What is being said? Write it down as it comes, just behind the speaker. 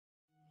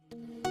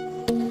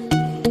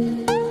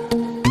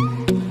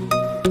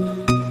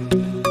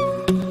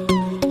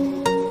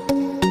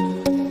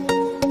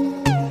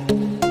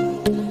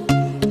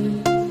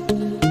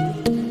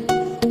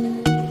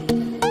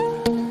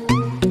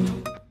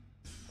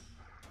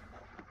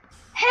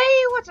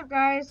What's up,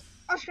 guys?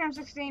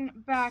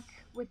 Oscar16 back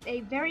with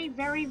a very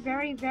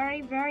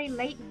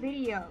late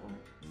video.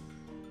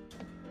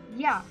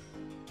 Yeah,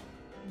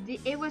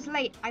 it was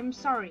late. I'm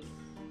sorry.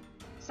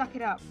 Suck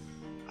it up.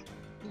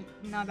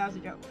 No, that was a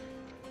joke.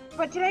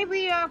 But today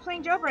we are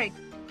playing Jailbreak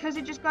because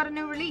it just got a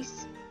new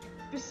release.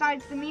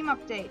 Besides the meme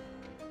update,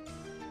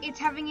 it's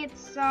having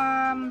its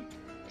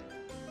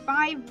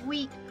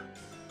 5-week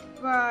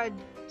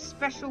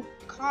special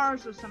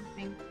cars or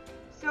something.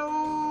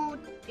 So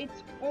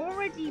it's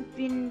already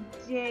been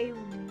day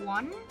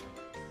 1,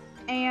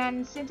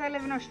 and since I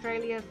live in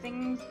Australia,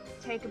 things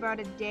take about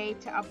a day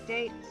to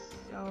update.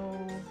 So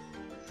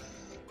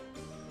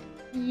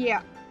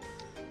yeah.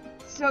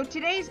 So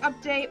today's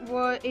update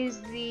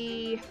is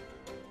the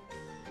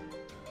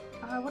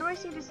what do I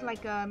say? This is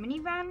like a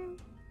minivan,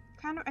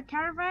 kind of a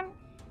caravan.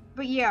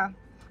 But yeah,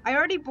 I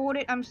already bought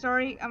it. I'm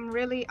sorry, I'm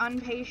really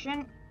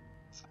impatient.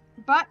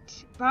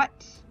 But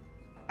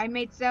I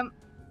made some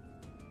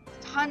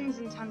tons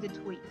and tons of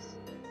tweaks.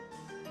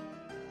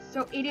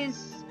 So it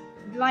is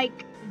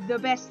like the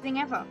best thing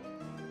ever.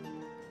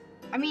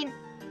 I mean,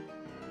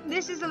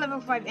 this is a level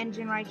 5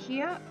 engine right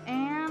here,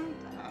 and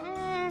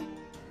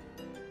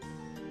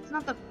it's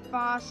not the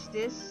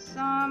fastest.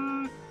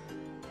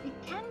 It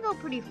can go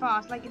pretty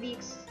fast. Like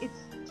it's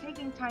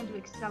taking time to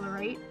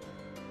accelerate.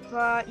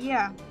 But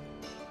yeah,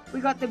 we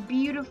got the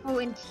beautiful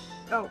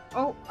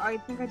oh, I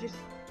think I just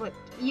flipped.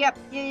 Yep,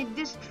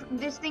 this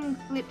thing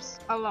flips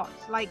a lot.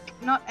 Like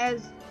not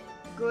as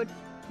good,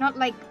 not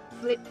like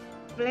flip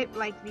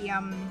like the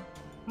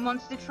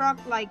monster truck,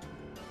 like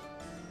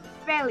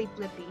fairly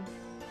flippy.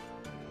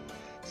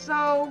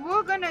 So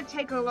we're gonna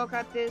take a look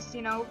at this,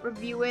 you know,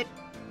 review it.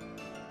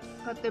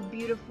 Got the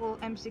beautiful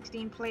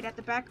M16 plate at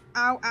the back.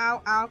 Ow,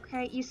 ow, ow.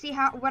 Okay, you see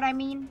what I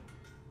mean?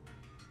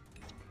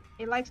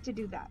 It likes to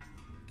do that.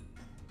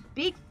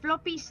 Big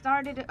floppy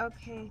started.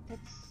 Okay,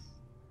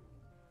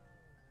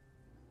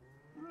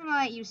 I'm gonna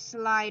let you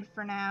slide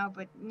for now,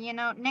 but you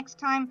know, next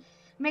time,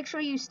 make sure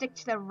you stick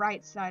to the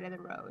right side of the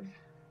road.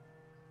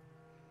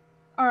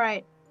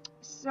 Alright,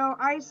 so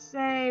I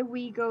say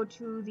we go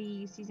to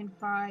the Season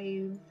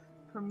 5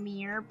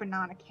 premiere,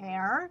 Banana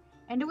Care,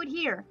 and do it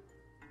here.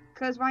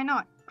 Because why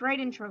not? Great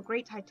intro,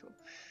 great title.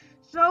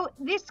 So,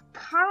 this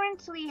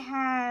currently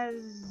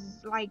has,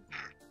 like,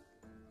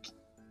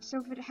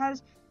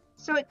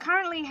 it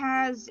currently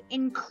has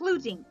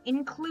including.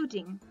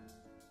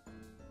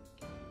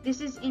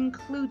 This is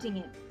including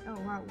it. Oh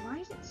wow, why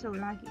is it so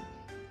laggy?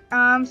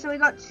 So we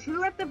got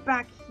 2 at the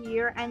back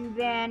here, and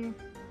then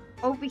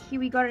over here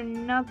we got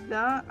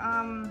another.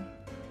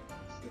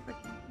 See if I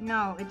can.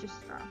 No, it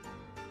just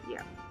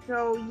yeah.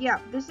 So yeah,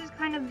 this is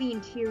kind of the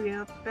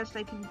interior, best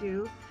I can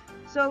do.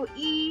 So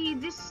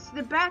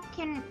the back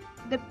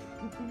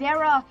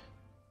there are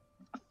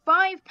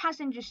 5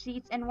 passenger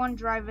seats and 1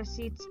 driver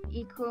seat,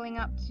 equaling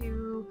up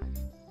to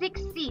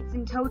 6 seats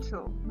in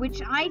total,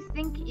 which I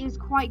think is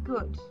quite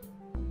good,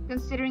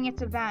 considering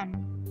it's a van.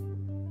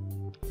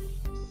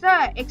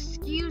 Sir,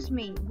 excuse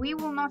me, we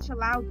will not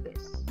allow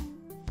this.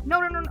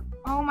 No.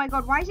 Oh my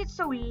god, why is it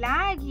so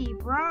laggy,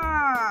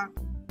 bruh?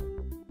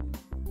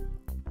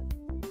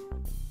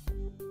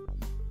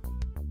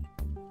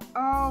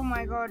 Oh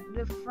my god,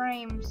 the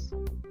frames.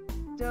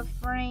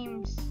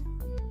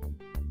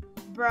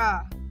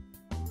 Bruh.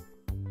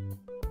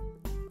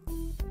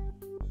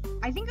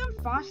 I think I'm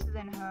faster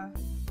than her.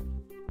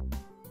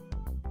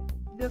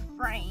 The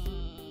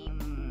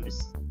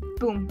frames.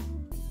 Boom.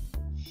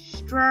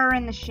 Straight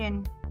in the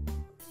shin.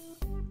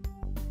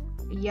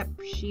 Yep,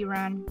 she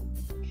ran.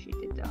 She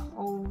did the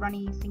whole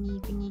runny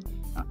thingy.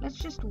 Oh, let's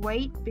just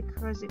wait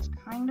because it's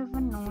kind of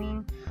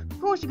annoying. Of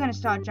course you're gonna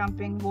start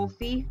jumping,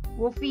 Wolfie.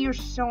 Wolfie, you're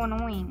so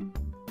annoying.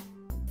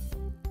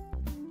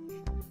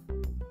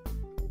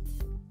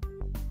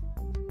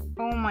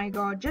 Oh my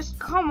god, just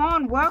come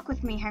on, work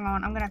with me. Hang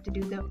on, I'm gonna have to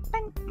do the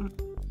bang.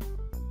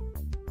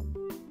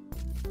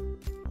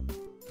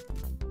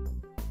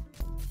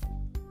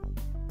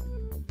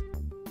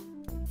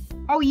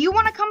 Oh, you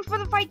wanna come for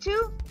the fight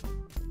too?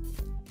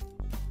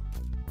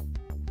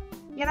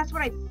 Yeah, that's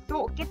what I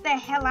thought. Get the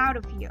hell out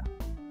of here.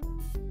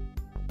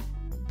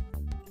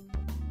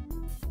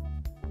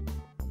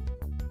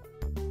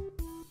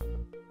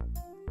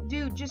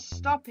 Dude, just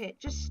stop it.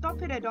 Just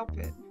stop it, adopt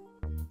it.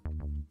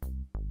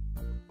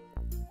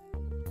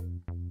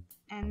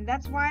 And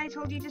that's why I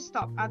told you to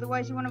stop.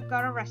 Otherwise, you wouldn't have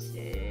got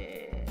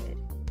arrested.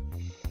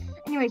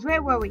 Anyways,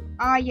 where were we?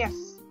 Ah,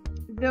 yes.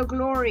 The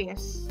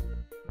glorious.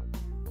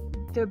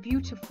 The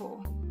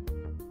beautiful.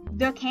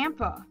 The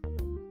camper.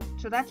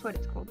 So that's what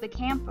it's called. The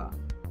camper.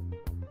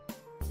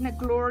 Isn't it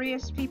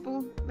glorious,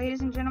 people, ladies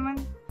and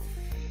gentlemen?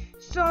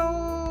 So,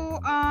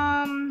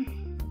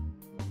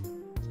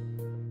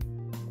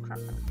 crap,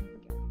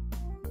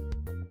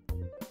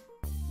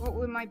 well,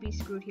 we might be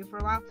screwed here for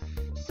a while.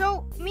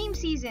 So, meme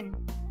season.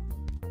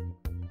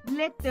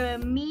 Let the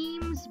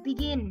memes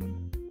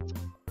begin.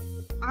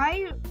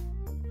 I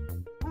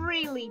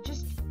really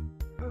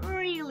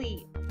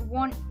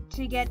want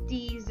to get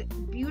these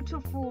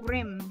beautiful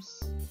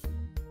rims.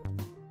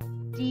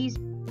 These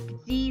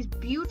these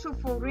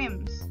beautiful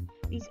rims.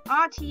 These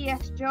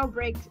RTX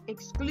Jailbreak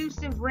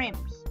exclusive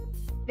rims.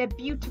 They're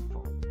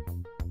beautiful.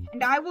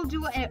 And I will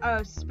do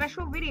a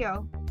special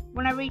video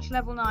when I reach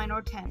level 9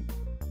 or 10.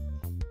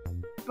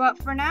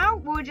 But for now,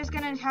 we're just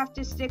gonna have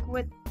to stick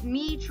with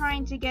me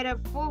trying to get a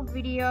full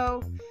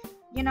video.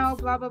 You know,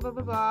 blah, blah, blah,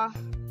 blah, blah.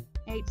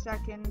 8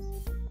 seconds.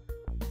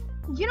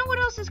 You know what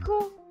else is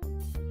cool?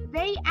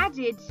 They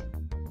added...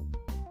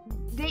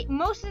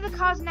 most of the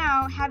cars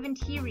now have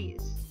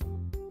interiors.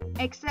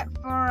 Except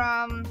for,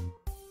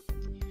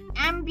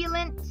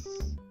 ambulance,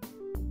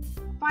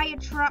 fire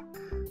truck,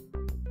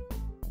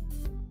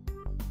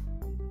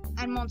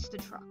 and monster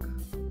truck.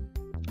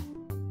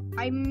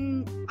 I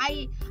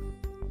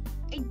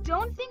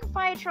don't think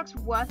fire truck's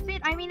worth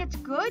it. I mean, it's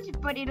good,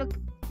 but it'll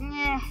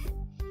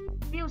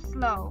feels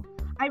slow.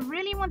 I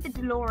really want the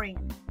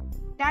DeLorean.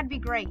 That'd be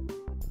great.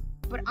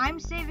 But I'm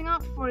saving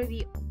up for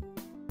the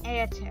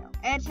Airtail.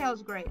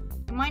 Airtail's great.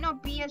 It might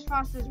not be as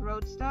fast as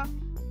Roadster,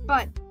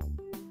 but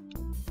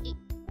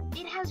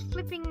it has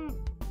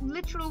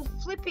literal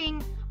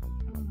flipping,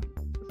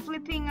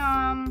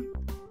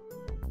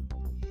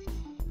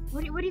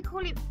 what do you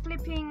call it?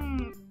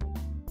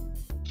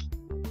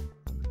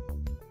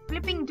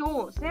 Flipping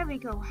doors. There we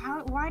go.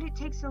 Why did it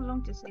take so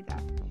long to say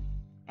that?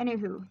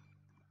 Anywho,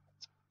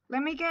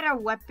 let me get a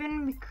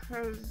weapon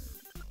because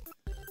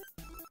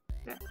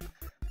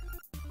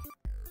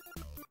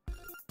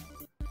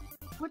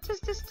what does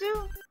this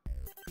do?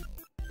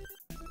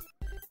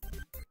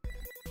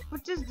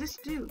 What does this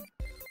do?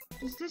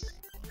 Does this...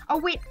 Oh,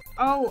 wait.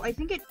 Oh, I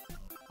think it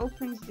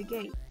opens the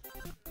gate.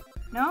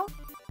 No?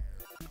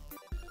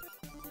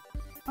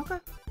 Okay.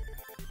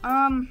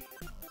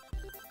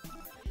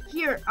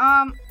 Here,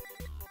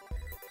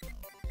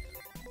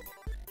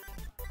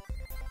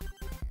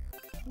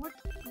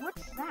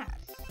 What's that?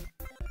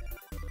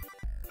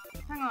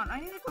 Hang on, I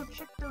need to go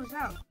check those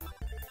out.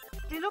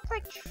 They look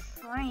like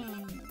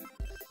trains.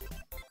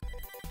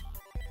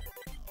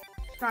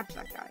 Scratch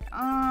that guy.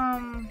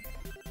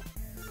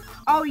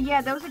 Oh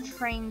yeah, those are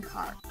train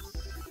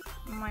carts.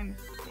 My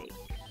mistake.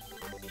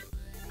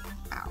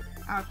 Ow.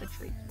 Out the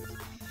tree.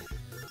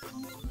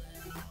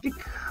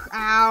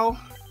 Ow.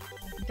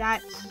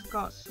 That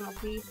got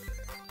sloppy.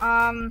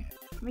 Let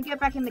me get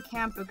back in the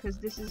camper because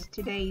this is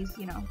today's,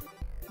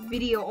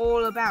 video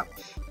all about.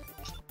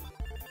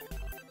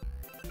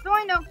 So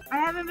I know, I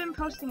haven't been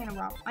posting in a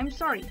while. I'm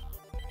sorry.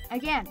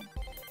 Again.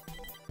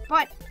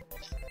 But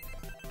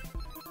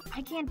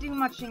I can't do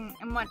much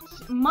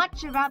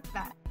about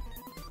that.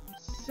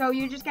 So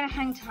you're just gonna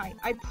hang tight.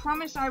 I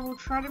promise I will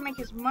try to make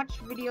as much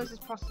videos as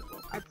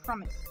possible. I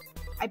promise.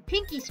 I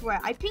pinky swear.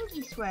 I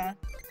pinky swear.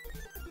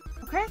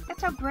 Okay?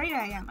 That's how great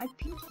I am. I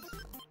pinky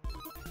swear.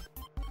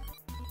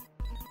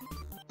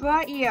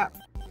 But yeah.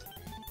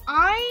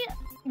 I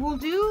will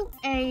do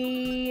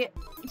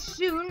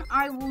soon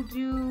I will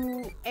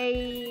do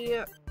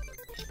I'm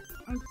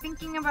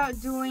thinking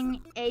about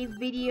doing a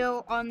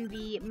video on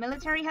the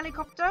military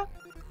helicopter.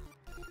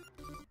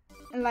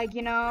 Like,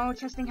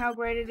 testing how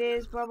great it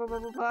is, blah, blah, blah,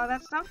 blah, blah,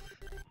 that stuff.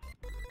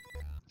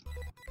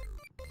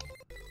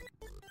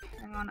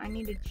 Hang on, I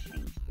need to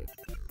change this.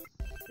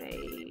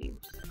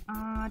 Saves.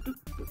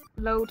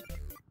 Load.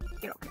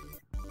 Yeah, okay.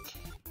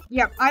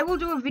 Yep, I will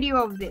do a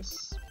video of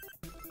this.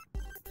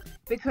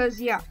 Because,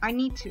 yeah, I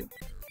need to.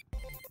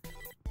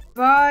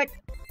 But,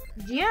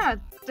 yeah,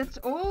 that's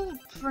all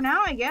for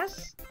now, I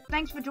guess.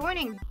 Thanks for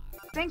joining.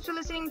 Thanks for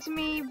listening to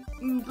me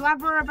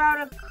blabber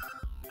about a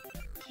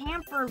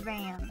camper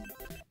van.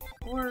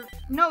 Or,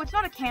 no, it's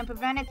not a camper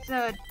van, it's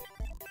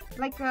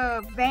like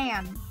a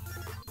van.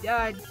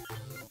 Oh,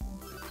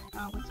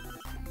 what's it?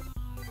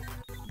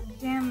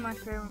 Damn, my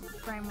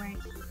frame rate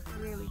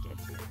really did.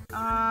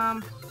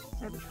 That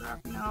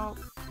truck, no.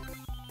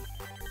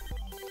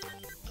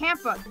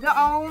 Camper.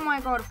 Oh my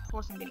god, of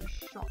course I'm getting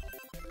shot.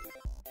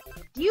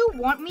 Do you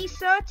want me,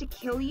 sir, to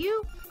kill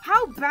you?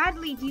 How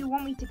badly do you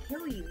want me to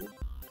kill you?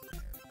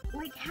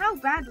 Like, how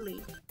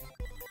badly?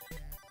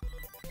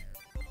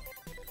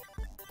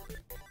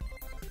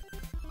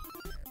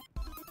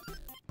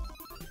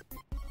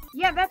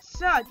 Yeah, that's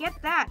sir.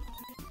 Get that.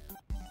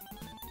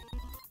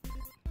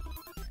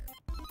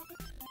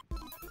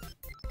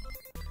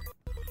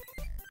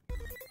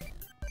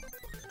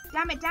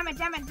 Damn it, damn it,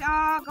 damn it.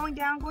 Going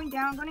down, going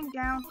down, going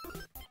down.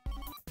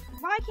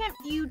 Why can't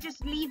you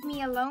just leave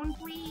me alone,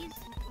 please?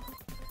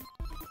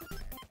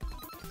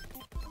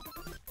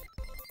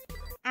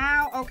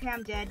 Ow. Okay,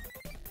 I'm dead.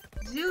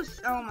 Zeus.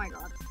 Oh my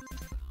god.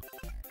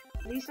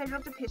 At least I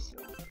dropped a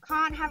pistol.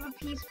 Can't have a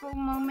peaceful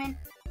moment.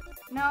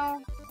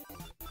 No.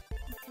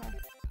 Okay.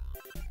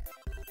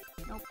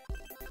 Nope.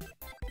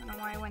 I don't know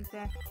why I went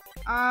there.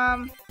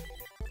 But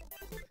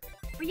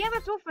yeah,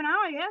 that's all for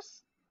now, I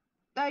guess.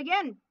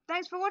 Again,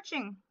 thanks for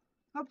watching.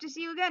 Hope to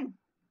see you again.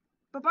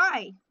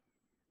 Bye-bye.